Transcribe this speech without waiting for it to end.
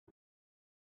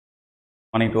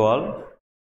Morning to all.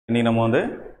 இன்னைக்கு நம்ம வந்து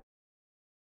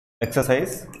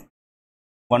exercise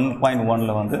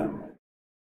 1.1ல வந்து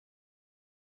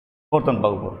fourth one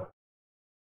பார்க்க போறோம்.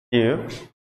 If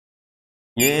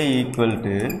a equal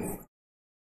to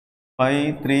 5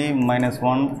 3 minus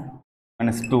 1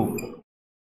 minus 2,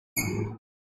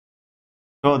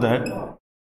 show that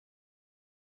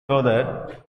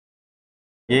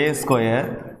a square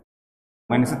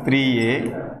minus 3a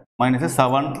minus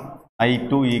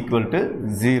 7i2 equal to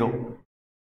 0.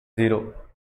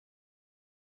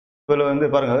 இதில் வந்து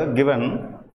பாருங்க, given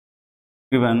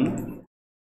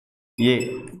a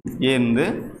வந்து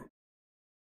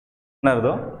என்ன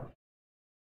இருந்தோ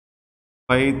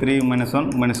 5 3 minus 1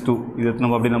 minus 2 இது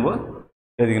நம்ம அப்படி நம்ம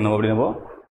எழுதிக்கணும். அப்படி நம்ம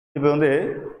இப்போ வந்து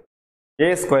a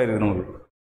ஸ்கொயர் இருக்குது நமக்கு.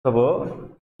 அப்போ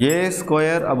a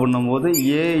ஸ்கொயர் அப்படின்னும் போது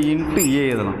a இன்ட்டு a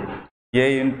எழுதணும். a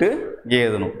இன்ட்டு a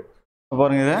எழுதணும்.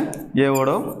 பாருங்க, இதை ஏவோட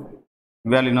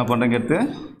வேல்யூ என்ன பண்ணுறீங்க, எடுத்து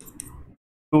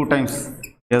 2 டைம்ஸ்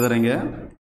எழுதுறீங்க.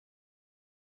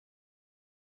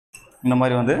 இந்த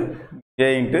மாதிரி வந்து a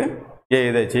இன்ட்டு a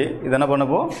எழுதாச்சு. இது என்ன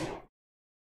பண்ணப்போ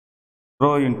ரோ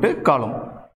இன்ட்டு காலம்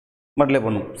மல்டிப்ளை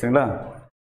பண்ணும். சரிங்களா?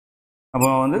 அப்போ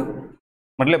வந்து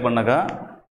மல்டிப்ளை பண்ணாக்கா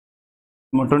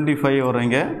நம்ம 25 வரும்,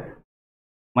 இங்கே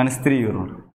 -3 வரும்.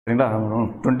 சரிங்களா?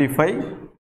 25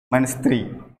 -3.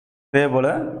 இதே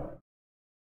போல்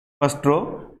ஃபர்ஸ்ட் ரோ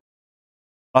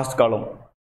லாஸ்ட் காலம்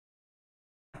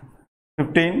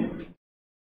 15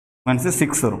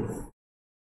 -6 வரும்.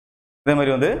 இதே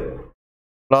மாதிரி வந்து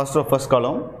லாஸ்ட் ரோ ஃபர்ஸ்ட்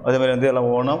காலம் அதே மாதிரி வந்து எல்லாம்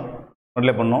ஒவ்வொன்றா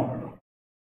மல்டிப்ளை பண்ணோம்.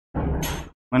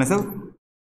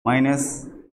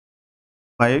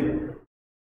 -5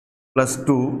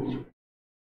 +2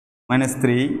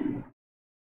 -3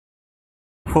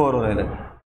 4 வரும். இது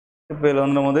இப்போ இதில்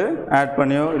வந்து நம்ம வந்து ஆட்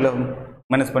பண்ணியோ இல்லை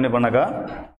மைனஸ் பண்ணி பண்ணாக்கா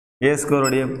a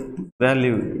ஸ்கொயருடைய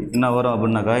வேல்யூ என்ன வரும்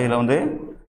அப்படின்னாக்கா இதில் வந்து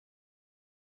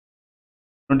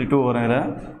 22 வரும்.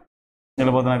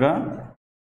 இதில் பார்த்தோன்னாக்கா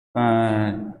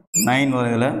 9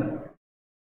 வரும். இதில்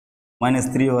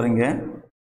 -3 வரும், இங்கே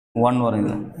 1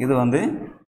 வரும். இது வந்து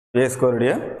a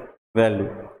ஸ்கொயருடைய வேல்யூ.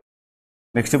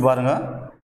 நெக்ஸ்ட்டு பாருங்கள்,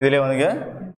 இதில் வந்துங்க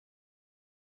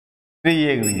 3a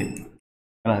இருக்குதுங்க.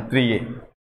 3a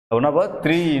அப்படின்னா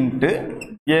 3 இன்ட்டு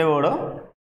ஏவோட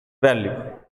வேல்யூ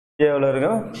எவ்வளோ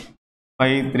இருக்கு,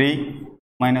 5 3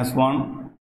 -1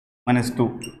 -2.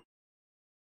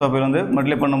 ஸோ அப்போ வந்து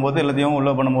மல்டிப்ளை பண்ணும்போது எல்லாத்தையும்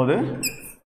உள்ளே பண்ணும்போது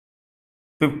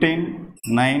 15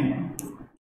 9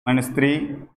 -3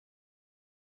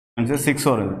 -6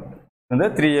 வருது. இந்த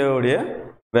 3a உடைய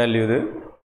வேல்யூ இது.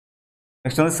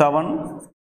 நெக்ஸ்ட் வந்து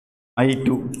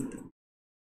 7i2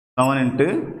 7 into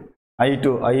i2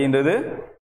 ஐன்றது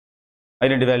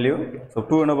identity value. So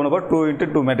 2 என்ன பண்ணப்போ 2 இன்ட்டு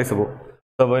 2 மேட்ரிக்ஸ் போகும்.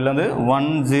 ஸோ இதில் வந்து 1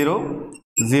 0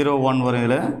 0 1 வரும்.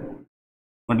 இதில்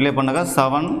மல்டிப்ளை பண்ணாக்கா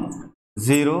 7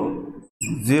 0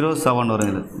 0 7 வரும்.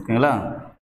 இதில் ஓகேங்களா?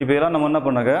 இப்போ இதெல்லாம் நம்ம என்ன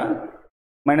பண்ணாக்கா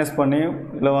மைனஸ் பண்ணியோ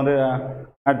இல்லை வந்து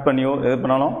ஆட் பண்ணியோ எது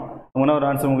பண்ணாலும் முன்னே ஒரு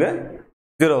ஆன்சர் உங்களுக்கு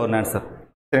 0 வரும் ஆன்சர்.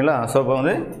 சரிங்களா? ஸோ இப்போ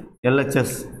வந்து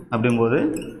LHS அப்படிங்கும்போது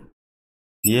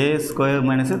a ஸ்கொயர்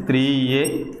 -3a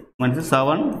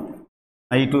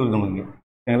 -7i2 இருக்கு நமக்கு.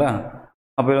 ஓகேங்களா?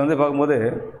 அப்போ இதில் வந்து பார்க்கும்போது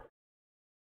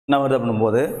என்ன வருது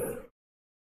அப்படின்போது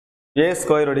a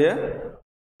ஸ்கொயருடைய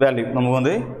வேல்யூ நமக்கு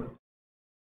வந்து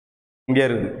இங்கே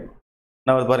இருக்குது.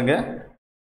 என்ன வருது பாருங்கள்,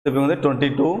 இப்போ வந்து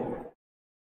 22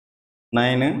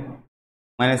 9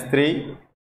 -3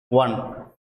 1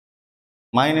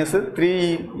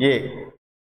 -3a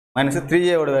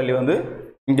 -3a ஓட வேல்யூ வந்து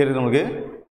இங்கே இருக்குது நமக்கு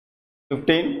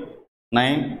 15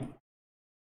 9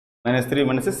 -3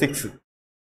 -6.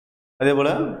 அதே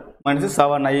போல்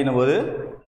 -7i போது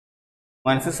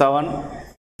 -7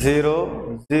 0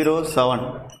 0 7.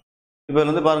 இப்போ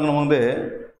வந்து பாருங்க, நம்ம வந்து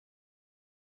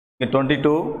இங்கே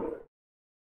 22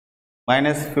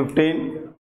 -15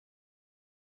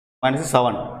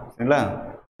 -7. சரிங்களா?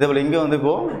 இதே போல் இங்கே வந்து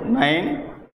இப்போது 9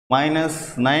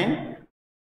 -9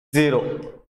 0.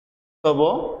 ஸோ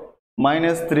அப்போது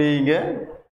 -3 இங்கே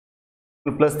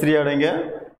 +3 ஆட இங்கே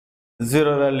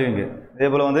 0 வேல்யூ இங்கே. இதே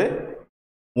போல் வந்து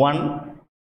 1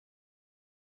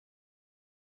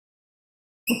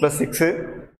 +6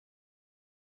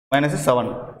 -7.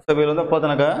 ஸோ இதில் வந்து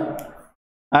பார்த்தோன்னாக்கா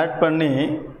ஆட் பண்ணி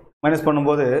மைனஸ்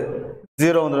பண்ணும்போது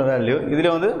 0 வந்துடும் வேல்யூ.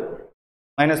 இதில் வந்து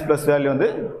மைனஸ் ப்ளஸ் வேல்யூ வந்து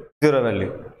 0 வேல்யூ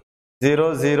 0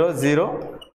 0 0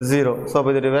 0. ஸோ அப்போ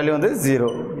இதோடைய வேல்யூ வந்து 0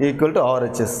 ஈக்குவல் டு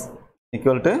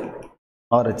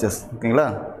RHS ஓகேங்களா?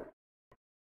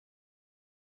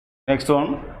 நெக்ஸ்ட் ஒன்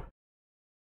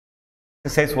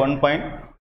எக்ஸசைஸ்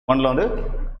 1.1ல் வந்து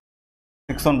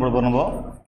 6 போட போகிறோம்.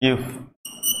 If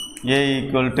a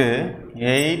equal to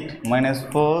 8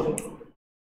 -4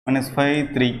 -5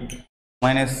 3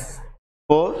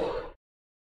 -4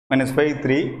 minus 5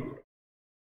 3.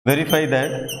 Verify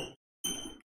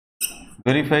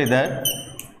that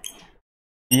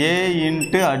a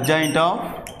into adjoint of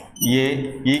a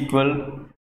equal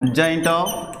adjoint of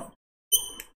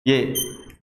a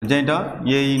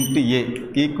into a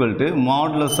equal to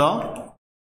modulus of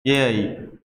ai.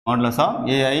 Modulus of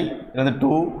ai வந்து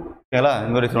 2 ஓகேங்களா?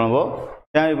 இந்த மாதிரி சொல்லுவோம்.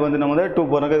 ஏன் இப்போ வந்து நம்ம வந்து 2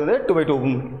 போடுறது வந்து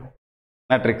 2/2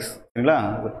 மேட்ரிக்ஸ் சரிங்களா?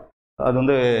 அது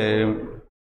வந்து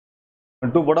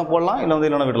 2 போடலாம் இல்லை வந்து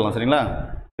இல்லைன்னா விடலாம் சரிங்களா?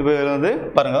 இப்போ இதில் வந்து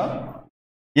பாருங்கள்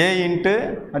a into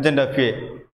adjoint of a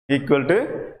equal to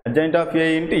adjoint of a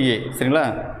into a சரிங்களா?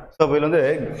 ஸோ இப்போ இதில் வந்து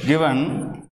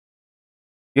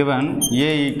given a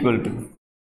equal to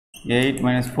 8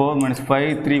 minus 4 minus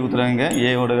 5 3 கொடுத்துறாங்க a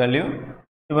ஓட வேல்யூ.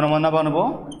 இப்போ நம்ம என்ன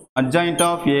பண்ணுவோம் adjoint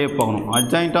of a பார்க்கணும்.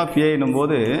 adjoint of a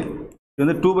என்னும்போது இது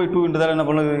வந்து 2/2 என்ன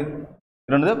பண்ணுது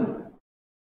ரெண்டு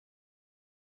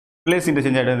பிளேஸ்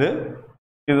இன்டர்சேஞ்ச் ஆகிடுது.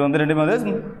 இது வந்து ரெண்டுமே வந்து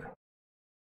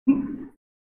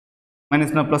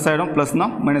மைனஸ்னா ப்ளஸ் ஆகிடும் ப்ளஸ்னா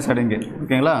மைனஸ் ஆகிடுங்க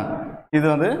ஓகேங்களா? இது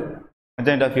வந்து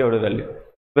adjoint of a ஓட வேல்யூ.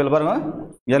 இதில் பாருங்கள்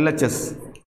LHS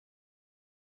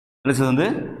வந்து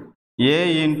a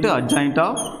into adjoint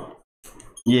of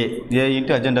a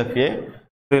into adjoint of a.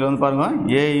 இதில் வந்து பாருங்கள்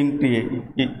a into a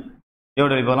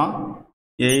ஓட வேல்யூ போகலாம்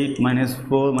 8 minus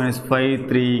 4 minus 5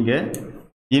 3 இங்கே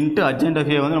இன்ட்டு adjoint of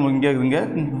a வந்து நமக்கு இங்கே இருக்குதுங்க.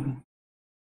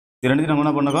 இது ரெண்டுத்தையும் நம்ம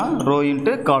என்ன பண்ணாக்கா ரோ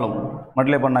இன்ட்டு காலம்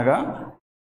மல்டிப்ளை பண்ணாக்கா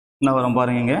என்ன வரும்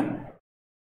பாருங்க இங்கே.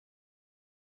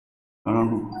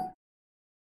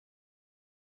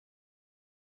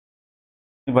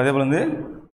 இப்போ அதே போல் வந்து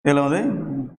இதில் வந்து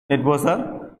 8 4 சார்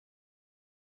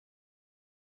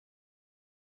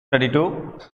 32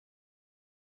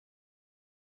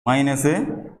 மைனஸு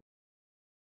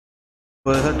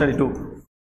 32.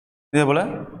 இதே போல்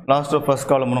லாஸ்ட் ஆஃப் ஃபர்ஸ்ட்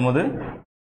காலம் பண்ணும்போது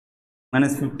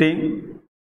மைனஸ் 15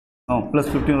 ப்ளஸ்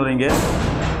 15 வரும் இங்கே.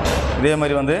 இதே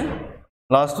மாதிரி வந்து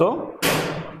லாஸ்ட்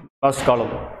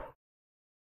காலம்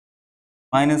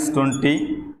மைனஸ் 20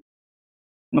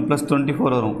 இன்னும் ப்ளஸ்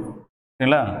 24 வரும்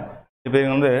சரிங்களா? இப்போ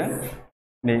இங்கே வந்து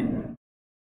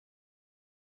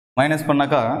மைனஸ்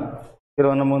பண்ணாக்கா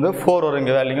இதில் நம்ம வந்து 4 வரும்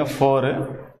இங்கே வேல்யூங்க 4.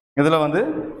 இதில் வந்து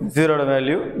 0ஓட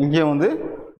வேல்யூ இங்கே வந்து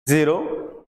 0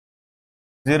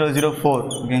 0 0 4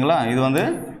 ஓகேங்களா? இது வந்து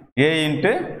a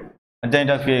into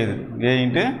adjoint of a இது a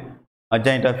into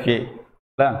adjoint of a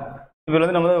இல்லை. இப்போ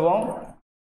வந்து நம்ம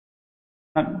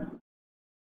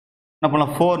என்ன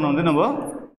பண்ணலாம் 4 வந்து நம்ம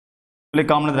இல்லை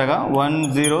காமன் தராக 1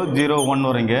 0 0 1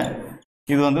 வரும் இங்கே.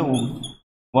 இது வந்து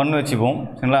 1 வச்சுப்போம்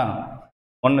சரிங்களா?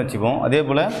 1 வச்சுப்போம். அதே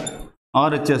போல்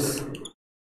RHS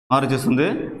வந்து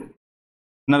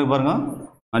என்ன இருக்கு பாருங்கள்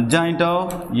adjoint of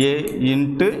a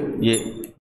into a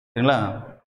சரிங்களா?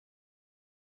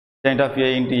 adjoint of a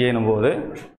into a போது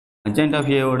adjoint of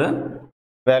a ஓட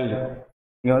வேல்யூ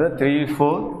இங்கே வந்து 3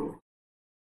 4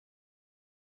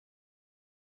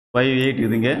 5 8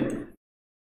 இதுங்க.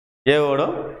 a ஓட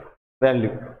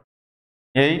வேல்யூ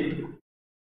 8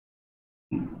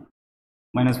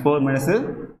 minus 4 minus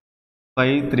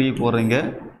 5 3 போடுறீங்க.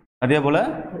 அதே போல்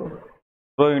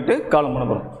ரோ இன்ட்டு காலம் பண்ண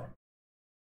போகிறோம்.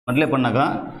 மல்டிப்ளை பண்ணாக்கா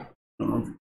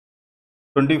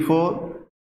 24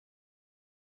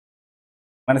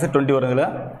 மைனஸ் 20 வரும் இதில்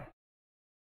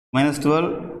மைனஸ் 12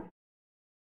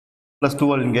 ப்ளஸ்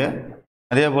 12 இங்கே.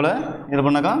 அதே போல் இதில்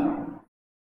பண்ணாக்கா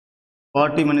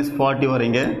 40 மைனஸ் 40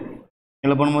 வரீங்க.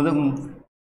 இதில் பண்ணும்போது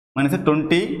மைனஸ்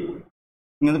 20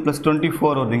 இங்கே வந்து ப்ளஸ்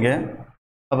 24 வருதுங்க.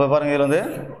 அப்போ பாருங்கள் இதில் வந்து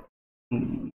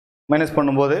மைனஸ்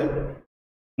பண்ணும்போது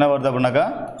என்ன வருது அப்படின்னாக்கா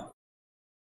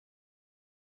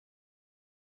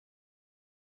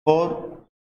 4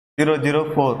 0 0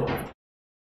 4.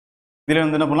 இதில்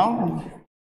வந்து என்ன பண்ணலாம்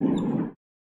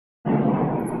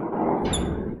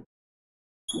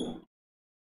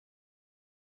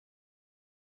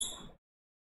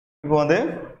இப்போ வந்து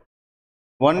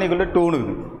 1 = 2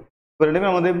 இருக்குது. இப்போ ரெண்டுமே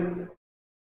நம்ம வந்து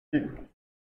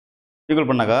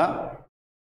ஈக்குவல் பண்ணாக்கா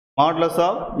மாடுலஸ்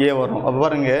ஆஃப் a வரும். அப்போ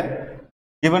பாருங்க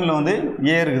கிவனில் வந்து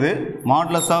a இருக்குது.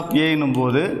 மாடுலஸ் ஆஃப் a என்னும்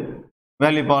போது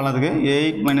வேல்யூ பார்க்கறதுக்கு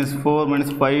 8 minus 4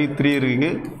 minus 5 3 இருக்குது.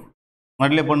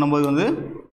 மல்டிப்ளை பண்ணும்போது வந்து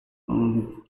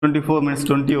 24 minus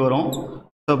 20 வரும்.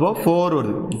 ஸோ அப்போ 4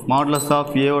 வருது. மாடுலஸ்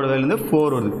ஆஃப் a ஓட வேல்யூ வந்து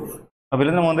 4 வருது. அப்போ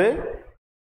இதுலேருந்து நம்ம வந்து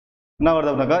என்ன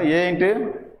வருது அப்படின்னாக்கா a into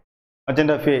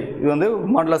adjoint of a இது வந்து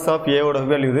மாடுலஸ் ஆஃப் a ஓட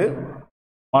வேல்யூ இது.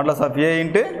 Modulus of a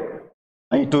into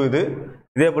I2 இது.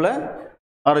 இதே போல்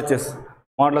RHS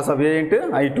modulus of a into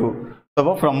I2. So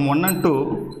அப்போ from 1 and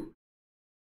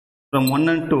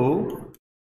 2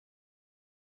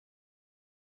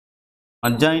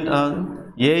 adjoint of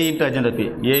a into adjoint of a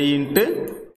into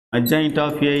adjoint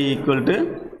of a equal to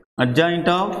adjoint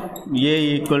of a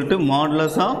equal to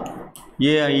modulus of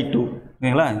ai2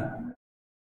 ஓகேங்களா?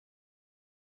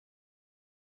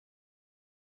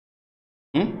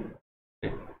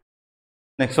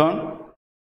 Next one.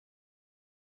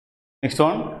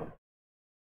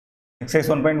 Exercise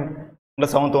 1.1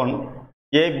 7th one.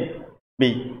 A, B.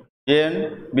 A and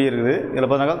B இருக்குது. இதில்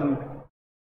பார்த்தீங்கன்னா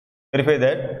verify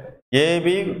that AB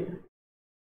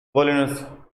whole inverse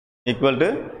equal to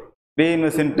B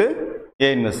inverse into A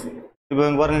inverse. இப்போ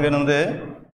இங்கே பாருங்க வந்து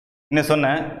என்ன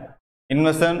சொன்னேன்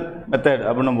இன்வெர்ஷன் மெத்தட்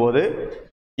அப்படின்னும் போது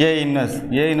A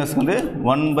inverse வந்து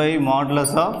 1 by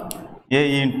modulus of A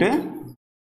into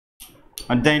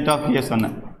adjoint of A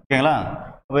சொன்னேன் ஓகேங்களா.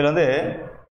 அப்போ இதில் வந்து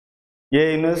A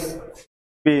inverse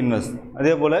B inverse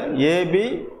அதே போல் AB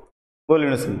whole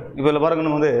inverse. இப்போ இதில் பாருங்க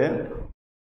நம்ம வந்து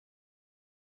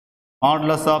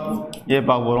modulus of A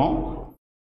பார்க்க போகிறோம்.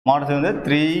 மாடல்ஸ் வந்து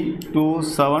 3 2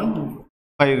 7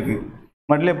 5 இருக்குது.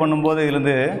 மல்டிப்ளை பண்ணும்போது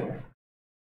இதுலேருந்து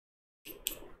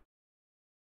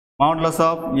modulus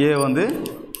of A வந்து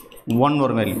 1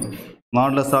 வரும் வேல்யூ.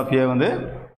 modulus of A வந்து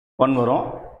 1 வரும்.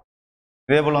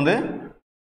 இதே போல் வந்து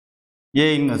A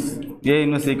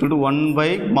inverse equal to 1 by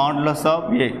modulus of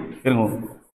A இருக்கும்.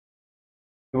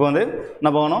 இப்போ வந்து என்ன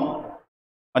பார்க்கணும்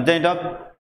adjoint of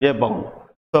A பார்க்கணும்.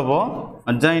 ஸோ அப்போ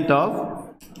adjoint of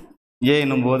A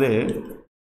என்னும்போது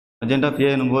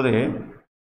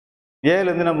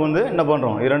ஏலேருந்து நம்ம வந்து என்ன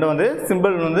பண்ணுறோம் இது ரெண்டும் வந்து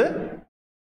சிம்பிள் வந்து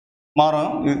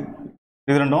மாறும்.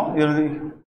 இது ரெண்டும் இது வந்து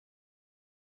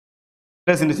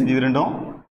ப்ளஸ் இன்டிஜென்ட் இது ரெண்டும்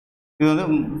இது வந்து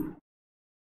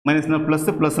மைனஸ்னா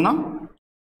ப்ளஸ்னா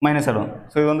மைனஸ் ஆகிடும்.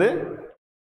 ஸோ இது வந்து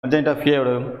adjoint of A ஓட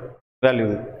வேல்யூ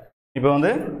இது. இப்போ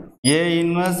வந்து A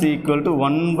inverse equal to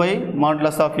 1 by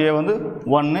modulus of A வந்து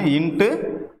 1 into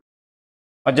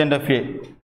adjoint of A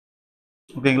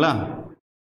ஓகேங்களா.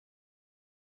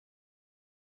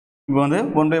 இப்போ வந்து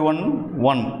 1 by 1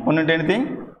 1 into anything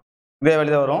இதே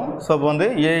வேல்யூ தான் வரும். ஸோ இப்போ வந்து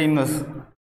A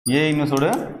inverse ஓட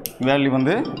வேல்யூ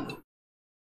வந்து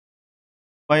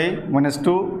 5 minus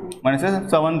 2 minus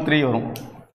 7 3 வரும்.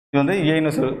 இது வந்து A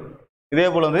inverse. இதே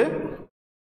போல் வந்து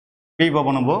B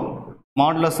பார்ப்போம் நம்ம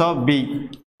modulus of B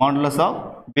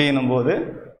என்னும்போது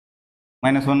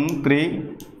 -1 3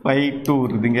 5 2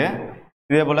 இருக்குதுங்க.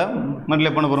 இதே போல்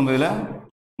மல்டிப்ளை பண்ண போகிறோம். இதில்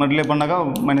மல்டிப்ளை பண்ணாக்கா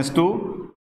 -2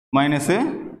 minus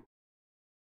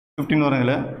 15 வரும்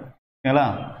இதில் ஓகேங்களா.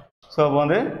 ஸோ அப்போ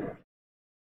வந்து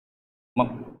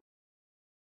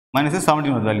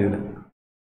 -17 வருது வேல்யூ இதில்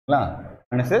ஓகேங்களா.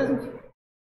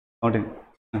 -17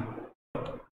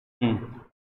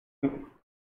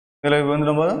 இதில் இப்போ வந்து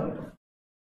நம்ம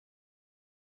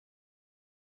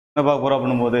என்ன பார்க்க போகிறோம்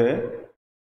அப்படின்னும்போது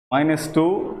 -2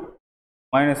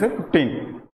 -15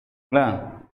 இல்லைங்களா.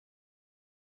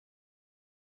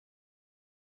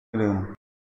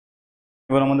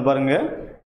 இப்போ நம்ம வந்து பாருங்கள்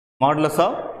modulus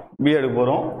of B எடுக்க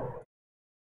போகிறோம்.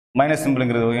 மைனஸ்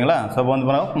சிம்பிளுங்கிறது ஓகேங்களா. ஸோ அப்போ வந்து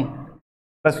போனால்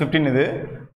 +15 இது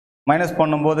மைனஸ்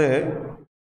பண்ணும்போது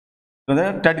வந்து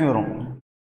 13 வரும்.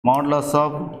 modulus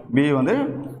of B வந்து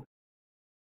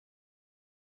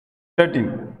 13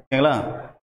 ஓகேங்களா.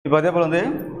 இப்போ அதே போல் வந்து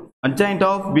adjoint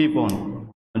of B போகணும்.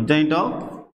 adjoint of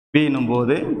B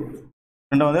என்னும்போது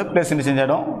ரெண்டும் வந்து ப்ளஸ் இன்டிஜென்ட்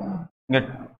ஆகிடும். இங்கே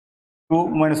 2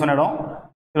 -1 ஆகிடும்.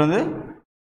 இது வந்து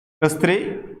 +3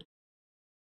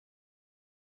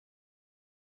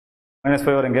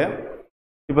 -5 வருங்க.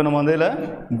 இப்போ நம்ம வந்து இதில்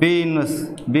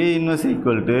B inverse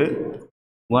equal to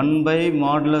 1 by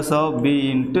modulus of B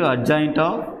into adjoint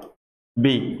of B.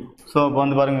 So இப்போ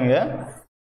வந்து பாருங்க இங்கே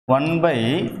 1 by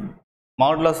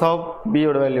modulus of B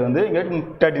ஓட வேல்யூ வந்து இங்கே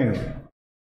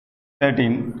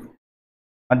 13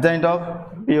 adjoint of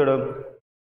B ஓட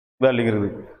வேல்யூங்கிறது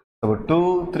அப்போ 2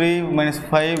 3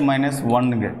 -5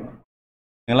 -1ங்க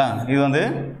ஓகேங்களா. இது வந்து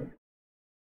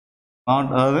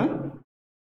அதாவது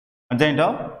adjoint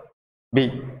of B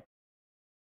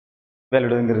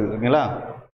வேல்யூங்கிறது ஓகேங்களா.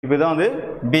 இப்போ இதான் வந்து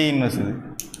B inverse இது.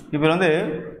 இப்போ வந்து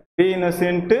B inverse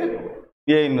into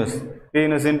A inverse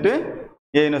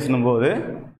போது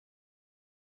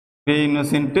B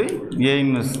inverse into A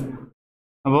inverse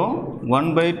அப்போ 1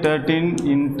 by 13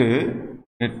 into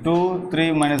 2 3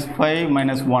 -5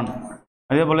 -1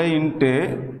 அதே போல் இன்ட்டு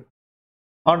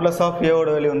modulus of A ஓட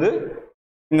வேல்யூ வந்து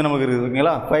இங்கே நமக்கு இருக்குது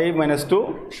ஓகேங்களா. 5 -2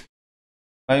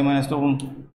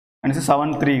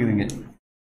 -7 3 இருக்குதுங்க.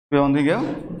 இப்போ வந்து இங்கே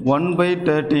 1 by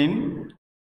 13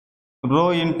 ரோ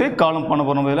இன்ட்டு காலம் பண்ண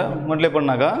போகிறோம். இதில் மல்டிப்ளை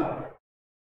பண்ணாக்கா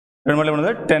 2 மல்டிப்ளை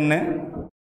பண்ணது 10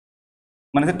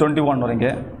 -21 வரும்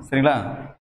இங்கே சரிங்களா.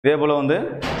 இதே போல் வந்து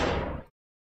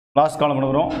லாஸ்ட் காலம் பண்ண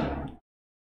போகிறோம்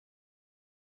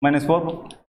 -4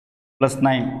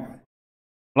 +9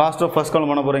 லாஸ்ட் ஃபர்ஸ்ட்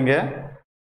காலம் பண்ண போகிறோம். இங்கே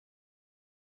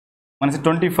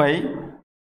 -25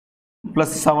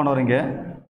 +7 வரும். இங்கே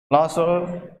லாஸ்ட்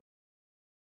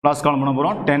காலம் பண்ண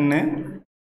போகிறோம் 10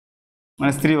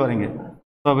 -3 வருங்க.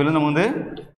 ஸோ இதில் நம்ம வந்து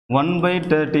 1 by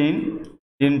 13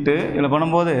 இன்ட்டு இதில்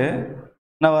பண்ணும்போது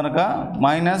என்ன வரும்க்கா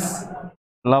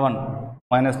 -11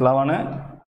 -11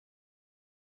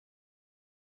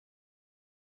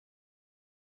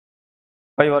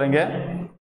 5 வரீங்க.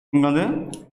 இங்கே வந்து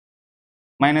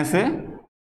 -18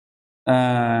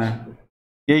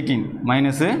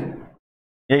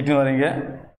 வரீங்க.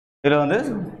 இதில் வந்து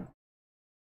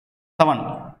 7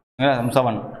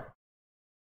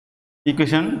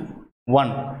 equation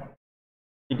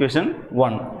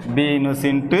 1 B inverse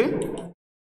into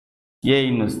A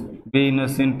inverse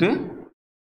into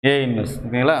A inverse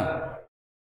ஓகேங்களா.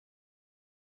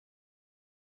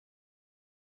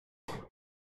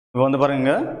 இப்போ வந்து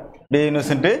பாருங்க B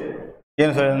inverse into A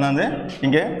inverse வந்து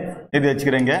இங்கே இது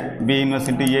வச்சுக்கிறீங்க. B inverse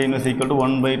into A inverse equal to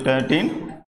 1/13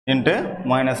 into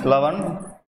 -11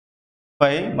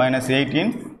 5 -18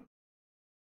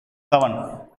 7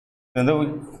 இது வந்து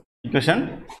equation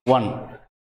 1.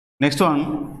 நெக்ஸ்ட் ஒன்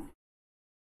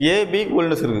AB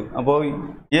ஈக்குவல்னஸ் இருக்குது. அப்போது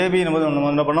AB நம்ம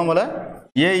என்ன பண்ணோம் போல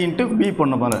A இன்ட்டு B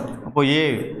பண்ண போல. அப்போது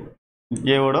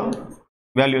ஏவோட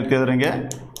வேல்யூ தேடுறீங்க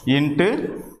இன்ட்டு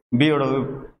பியோட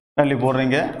வேல்யூ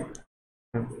போடுறீங்க.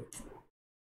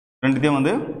 ரெண்டுத்தையும்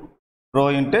வந்து ரோ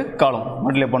இன்ட்டு காலம்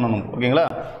மல்டிப்ளை பண்ணணும் ஓகேங்களா.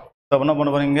 ஸோ என்ன பண்ண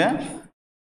போகிறீங்க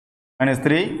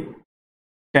 -3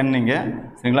 10 இங்கே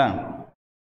சரிங்களா.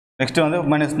 நெக்ஸ்ட்டு வந்து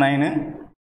 -9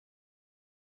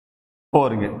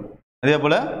 4 இங்கே. அதே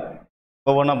போல்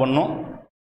ஒவ்வொன்றா பண்ணணும்.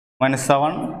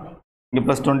 -7 இங்கே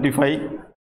 +25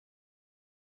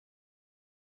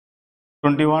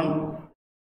 21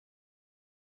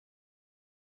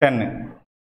 10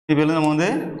 இப்போ நம்ம வந்து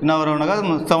என்ன வரோம்னாக்கா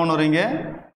 7 வரீங்க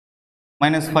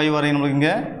 -5 வரையும் நம்மளுக்கு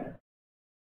இங்கே.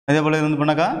 அதே போல் இது வந்து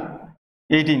பண்ணாக்கா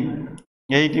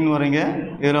 18 வரீங்க.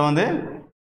 இதில் வந்து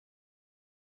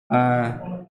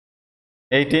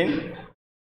 18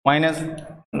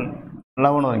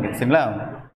 -11 வரீங்க சரிங்களா.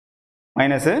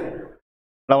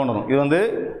 -11 வரும். இது வந்து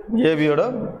ஏபியோட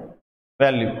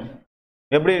வேல்யூ.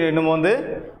 எப்படி நம்ம வந்து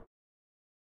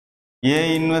A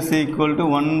inverse equal to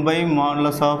 1/mod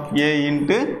of A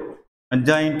into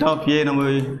adjoint of A நம்ம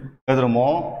எழுதுறோமோ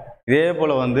இதே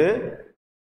போல் வந்து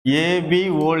AB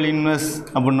whole inverse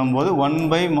அப்படின்னும் போது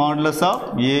 1/mod of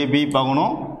AB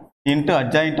பார்க்கணும் இன்ட்டு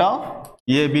adjoint of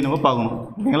AB நம்ம பார்க்கணும்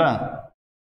ஓகேங்களா.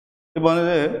 இப்போ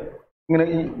வந்து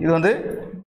இது வந்து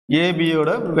ஏபியோட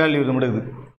வேல்யூ இது முடியுது.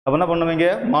 அப்போ என்ன பண்ணுவீங்க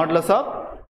மாடுலஸ் ஆஃப்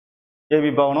ஏபி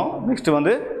பார்க்கணும். நெக்ஸ்ட்டு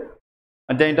வந்து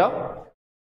adjoint of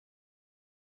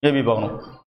ஏபி பார்க்கணும்.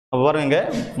 அப்போ பாருங்க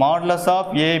மாடுலஸ் ஆஃப்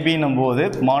ஏபின்னும் போது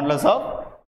மாடுலஸ் ஆஃப்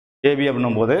ஏபி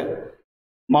அப்படின்னும் போது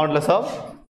மாடுலஸ் ஆஃப்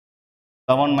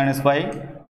 7 - 5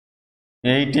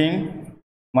 18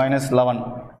 -11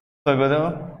 ஸோ இப்போ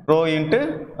ரோ இன்ட்டு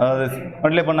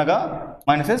மல்டிப்ளை பண்ணாக்கா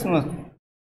 -7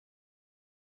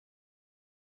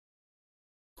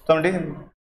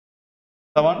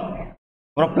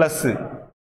 அப்புறம் ப்ளஸ்ஸு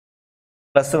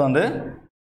வந்து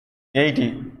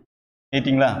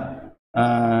 80ங்களா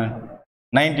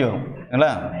 90 வரும்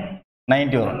இல்லைங்களா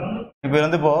 90 வரும். இப்போ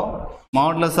வந்து இப்போது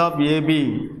மாடுலஸ் ஆஃப் ஏபி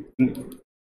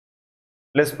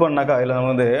லெஸ் பண்ணாக்கா இதில்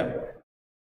நம்ம வந்து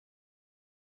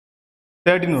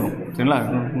 13 வரும் சரிங்களா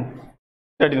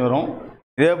 13 வரும்.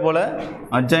 இதே போல்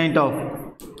adjoint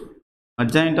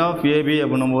ஆஃப் ஏபி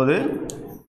அப்படின்னும் போது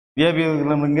ஏபி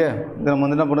நம்ம இங்கே நம்ம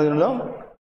வந்து என்ன பண்ணுறோம்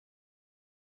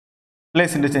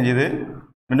பிளேஸ் இன்டர்சேஞ்ச். இது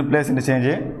ரெண்டு பிளேஸ்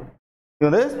இன்டர்சேஞ்சு. இது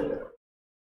வந்து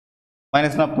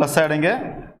மைனஸ்னா ப்ளஸ் ஆகிடுங்க.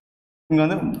 இங்கே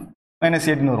வந்து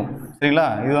 -18 வரும் சரிங்களா.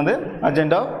 இது வந்து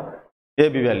adjoint of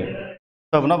AB value.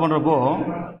 So அப்போ என்ன பண்ணுறப்போ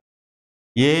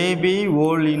AB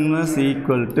whole inverse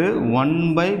equal to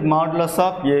 1/mod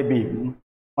of AB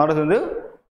model வந்து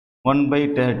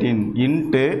 1/13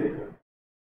 இன்ட்டு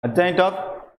adjoint ஆஃப்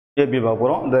ஏபி பார்க்க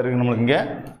போகிறோம். இந்த இருக்குது நம்மளுக்கு இங்கே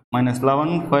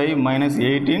 -11 5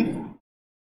 -18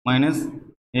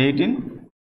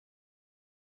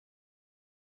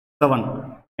 7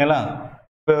 ஓகேங்களா.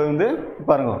 இப்போ வந்து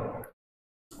பாருங்க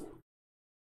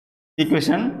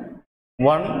ஈக்குவேஷன்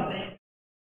 1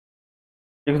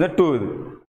 ஈக்குவேஷன் 2 இது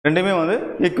ரெண்டுமே வந்து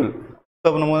ஈக்குவல். ஸோ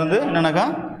அப்போ நம்ம வந்து என்னன்னாக்கா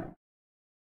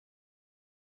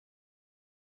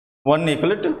 1 =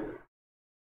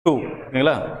 2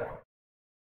 ஓகேங்களா.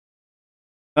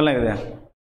 நல்லா இருக்குது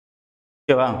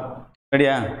ஓகேவா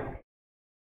ரெடியா.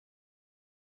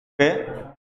 ஓகே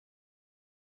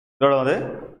இதோட வந்து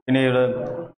இன்னையோட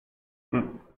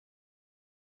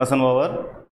lesson over.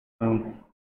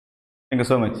 Thank you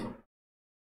so much.